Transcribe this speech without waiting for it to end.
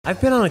I've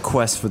been on a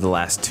quest for the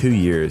last 2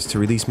 years to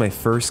release my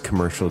first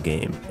commercial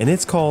game, and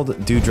it's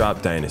called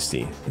Dewdrop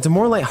Dynasty. It's a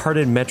more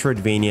lighthearted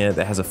Metroidvania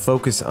that has a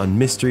focus on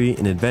mystery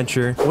and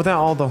adventure without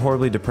all the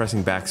horribly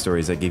depressing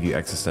backstories that give you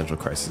existential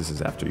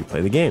crises after you play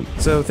the game.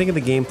 So think of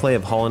the gameplay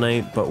of Hollow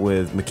Knight, but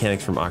with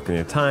mechanics from Ocarina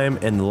of Time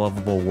and the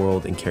lovable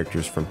world and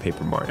characters from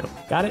Paper Mario.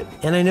 Got it?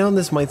 And I know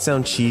this might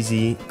sound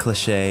cheesy,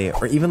 cliche,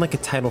 or even like a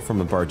title from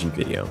a Bargy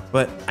video,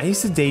 but I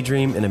used to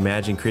daydream and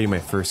imagine creating my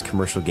first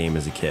commercial game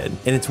as a kid,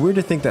 and it's weird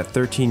to think that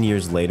 13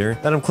 years later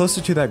that I'm closer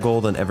to that goal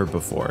than ever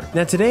before.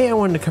 Now today I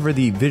wanted to cover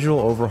the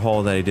visual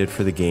overhaul that I did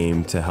for the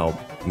game to help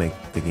make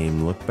the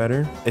game look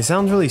better. It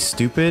sounds really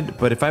stupid,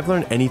 but if I've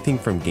learned anything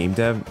from game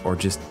dev or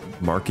just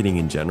marketing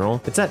in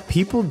general, it's that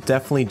people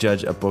definitely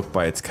judge a book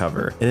by its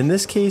cover. And in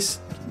this case,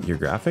 your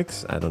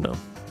graphics? I don't know.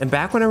 And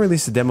back when I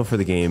released the demo for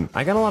the game,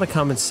 I got a lot of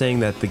comments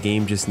saying that the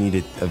game just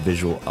needed a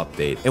visual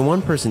update. And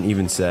one person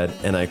even said,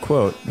 and I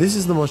quote, "This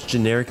is the most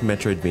generic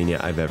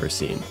Metroidvania I've ever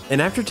seen."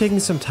 And after taking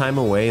some time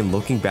away and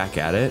looking back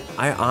at it,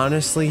 I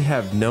honestly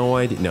have no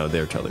idea. No,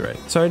 they're totally right.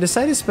 So I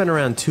decided to spend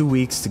around 2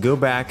 weeks to go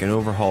back and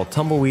overhaul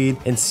Tumbleweed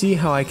and see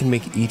how I can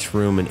make each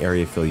room and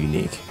area feel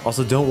unique.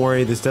 Also, don't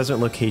worry, this desert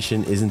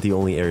location isn't the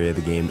only area of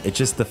the game. It's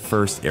just the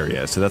first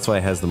area, so that's why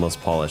it has the most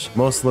polish.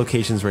 Most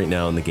locations right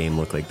now in the game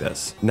look like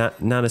this. Not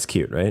as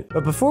cute, right?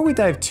 But before we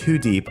dive too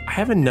deep, I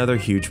have another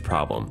huge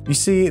problem. You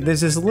see,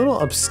 there's this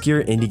little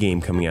obscure indie game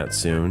coming out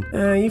soon.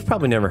 You've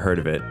probably never heard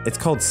of it. It's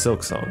called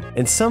Silksong,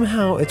 and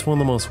somehow it's one of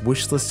the most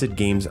wishlisted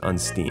games on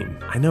Steam.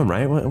 I know,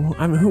 right?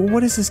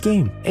 What is this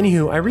game?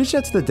 Anywho, I reached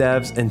out to the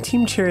devs, and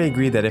Team Cherry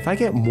agreed that if I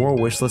get more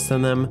wishlists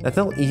than them, that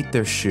they'll eat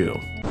their shoe.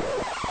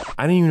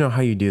 I don't even know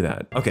how you do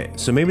that. Okay,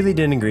 so maybe they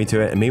didn't agree to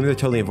it, and maybe they're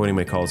totally avoiding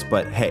my calls,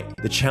 but hey,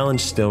 the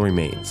challenge still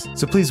remains.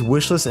 So please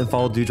wishlist and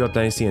follow Dewdrop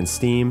Dynasty on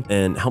Steam,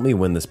 and help me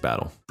win this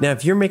battle. Now,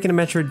 if you're making a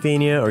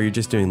Metroidvania, or you're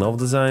just doing level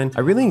design,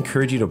 I really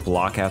encourage you to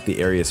block out the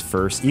areas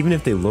first, even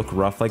if they look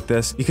rough like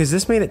this, because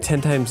this made it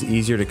 10 times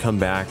easier to come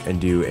back and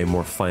do a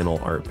more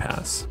final art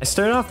pass. I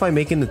started off by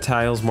making the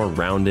tiles more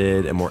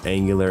rounded and more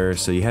angular,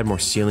 so you had more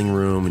ceiling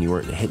room and you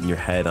weren't hitting your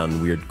head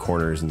on weird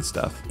corners and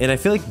stuff. And I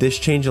feel like this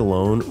change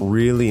alone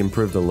really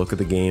improved the look of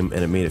the game,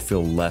 and it made it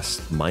feel less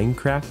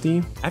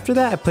Minecrafty. After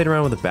that, I played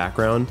around with the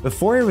background.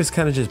 Before, it was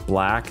kind of just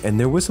black, and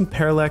there was some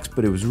parallax,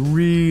 but it was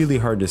really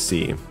hard to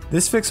see.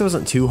 This fix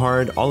wasn't too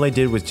hard. All I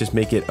did was just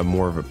make it a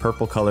more of a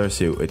purple color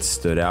so it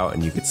stood out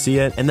and you could see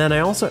it. And then I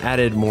also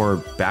added more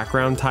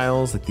background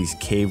tiles, like these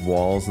cave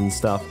walls and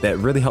stuff, that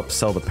really help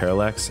sell the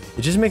parallax.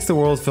 It just makes the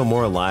world feel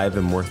more alive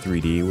and more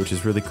 3D, which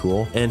is really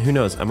cool. And who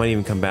knows, I might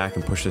even come back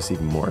and push this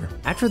even more.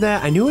 After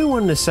that, I knew I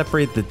wanted to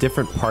separate the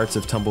different parts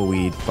of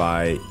Tumbleweed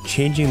by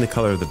changing the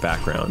color of the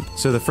background.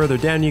 So the further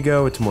down you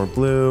go, it's more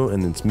blue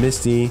and it's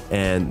misty,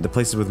 and the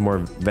places with more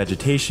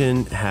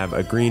vegetation have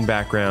a green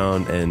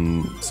background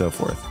and so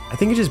forth. I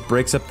think it just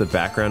breaks up the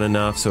background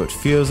enough so it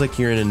feels like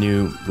you're in a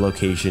new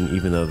location,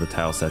 even though the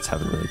tile sets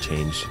haven't really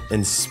changed.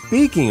 And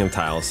speaking of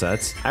tile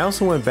sets, I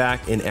also went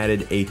back and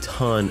added a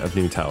ton of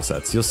new tile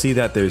sets. You'll see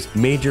that there's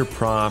major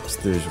props,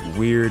 there's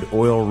weird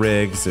oil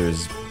rigs,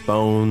 there's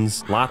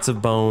bones, lots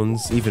of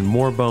bones, even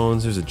more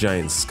bones. There's a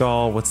giant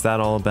skull. What's that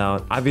all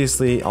about?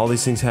 Obviously, all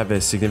these things have a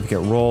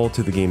significant role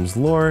to the game's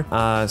lore,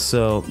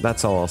 so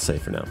that's all I'll say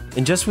for now.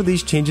 And just with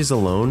these changes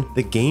alone,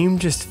 the game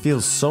just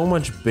feels so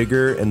much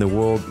bigger and the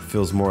world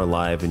feels more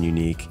alive and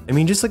unique. I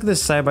mean, just look at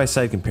this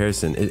side-by-side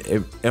comparison.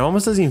 It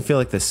almost doesn't even feel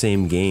like the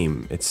same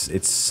game.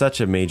 It's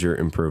such a major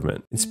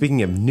improvement. And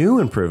speaking of new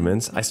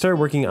improvements, I started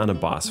working on a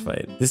boss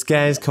fight. This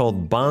guy is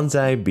called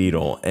Bonsai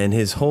Beetle, and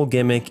his whole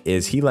gimmick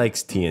is he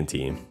likes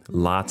TNT.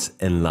 Lots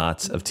and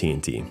lots of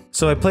TNT.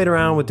 So I played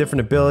around with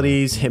different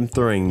abilities, him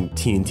throwing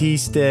TNT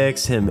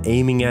sticks, him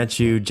aiming at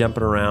you,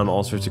 jumping around,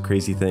 all sorts of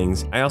crazy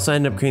things. I also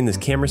ended up creating this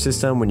camera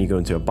system. When you go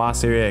into a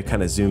boss area, it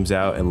kind of zooms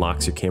out and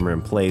locks your camera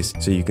in place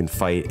so you can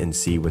fight and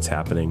see what's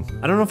happening.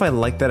 I don't know if I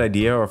like that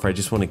idea or if I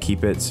just want to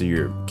keep it so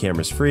your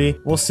camera's free.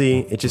 We'll see.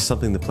 It's just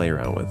something to play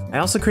around with. I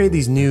also created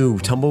these new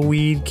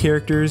Tumbleweed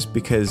characters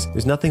because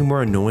there's nothing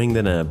more annoying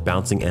than a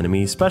bouncing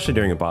enemy, especially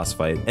during a boss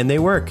fight, and they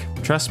work.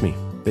 Trust me.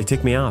 They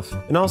tick me off.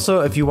 And also,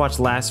 if you watched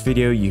last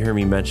video, you heard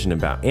me mention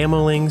about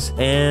ammolings,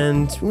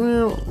 and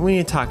well, we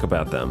need to talk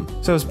about them.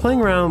 So I was playing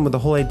around with the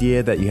whole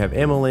idea that you have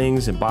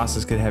ammolings and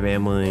bosses could have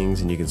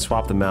ammolings and you can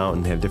swap them out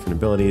and have different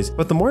abilities.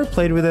 But the more I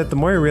played with it, the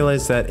more I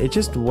realized that it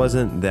just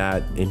wasn't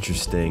that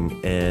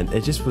interesting, and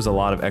it just was a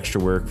lot of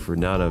extra work for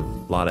not a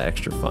lot of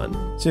extra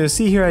fun. So you'll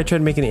see here, I tried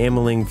to make an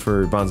ammoling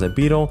for Bonsai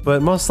Beetle,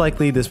 but most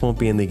likely this won't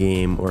be in the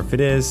game, or if it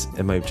is,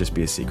 it might just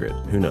be a secret.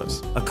 Who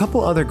knows? A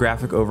couple other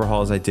graphic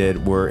overhauls I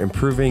did were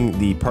improve improving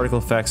the particle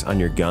effects on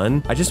your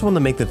gun. I just want to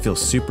make them feel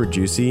super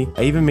juicy.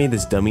 I even made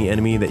this dummy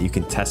enemy that you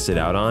can test it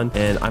out on,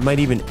 and I might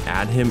even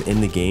add him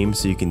in the game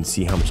so you can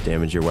see how much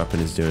damage your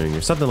weapon is doing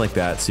or something like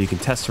that, so you can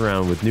test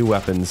around with new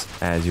weapons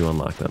as you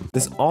unlock them.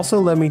 This also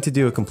led me to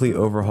do a complete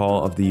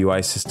overhaul of the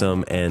UI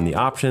system and the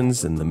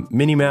options and the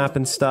mini map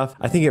and stuff.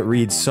 I think it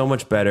reads so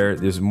much better.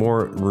 There's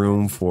more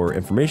room for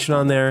information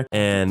on there,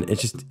 and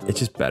it's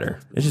just better.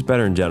 It's just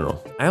better in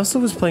general. I also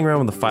was playing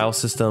around with the file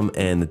system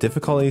and the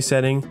difficulty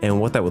setting and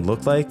what that would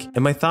look like.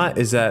 And my thought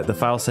is that the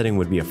file setting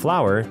would be a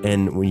flower,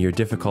 and when your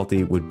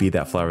difficulty would be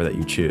that flower that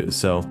you choose.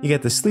 So you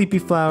get the sleepy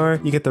flower,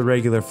 you get the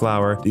regular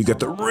flower, you get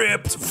the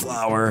ripped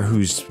flower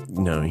who's,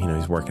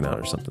 he's working out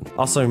or something.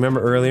 Also, remember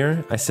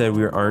earlier I said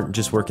we aren't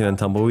just working on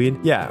tumbleweed?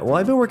 Yeah, well,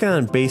 I've been working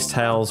on base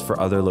tiles for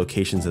other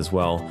locations as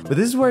well, but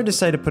this is where I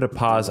decided to put a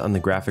pause on the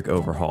graphic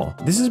overhaul.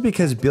 This is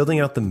because building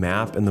out the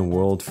map and the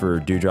world for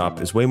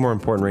Dewdrop is way more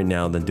important right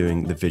now than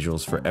doing the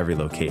visuals for every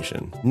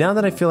location. Now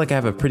that I feel like I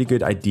have a pretty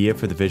good idea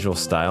for the visual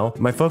style,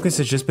 my focus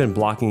has just been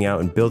blocking out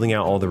and building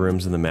out all the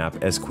rooms in the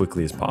map as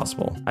quickly as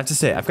possible. I have to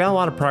say, I've got a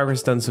lot of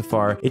progress done so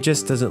far. It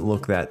just doesn't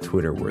look that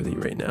Twitter worthy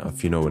right now,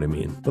 if you know what I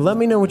mean. But let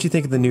me know what you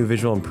think of the new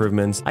visual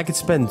improvements. I could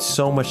spend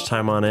so much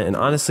time on it, and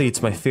honestly,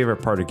 it's my favorite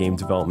part of game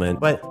development,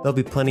 but there'll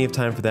be plenty of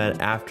time for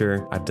that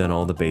after I've done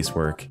all the base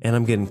work. And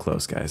I'm getting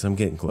close, guys. I'm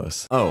getting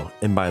close. Oh,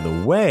 and by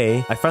the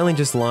way, I finally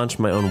just launched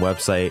my own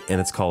website,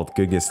 and it's called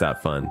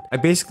Goodgis.fun. I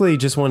basically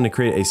just wanted to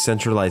create a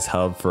centralized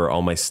hub for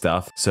all my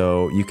stuff,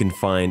 so you can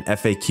find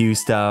FAQ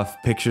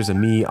stuff, pictures of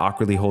me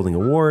awkwardly holding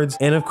awards,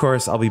 and of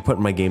course, I'll be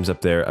putting my games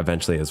up there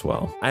eventually as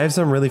well. I have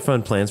some really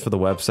fun plans for the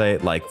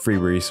website, like free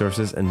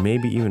resources and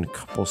maybe even a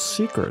couple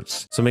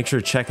secrets. So make sure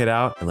to check it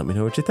out and let me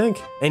know what you think.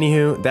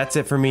 Anywho, that's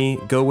it for me.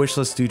 Go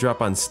wishlist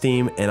Dewdrop on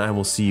Steam, and I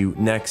will see you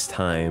next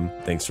time.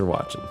 Thanks for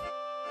watching.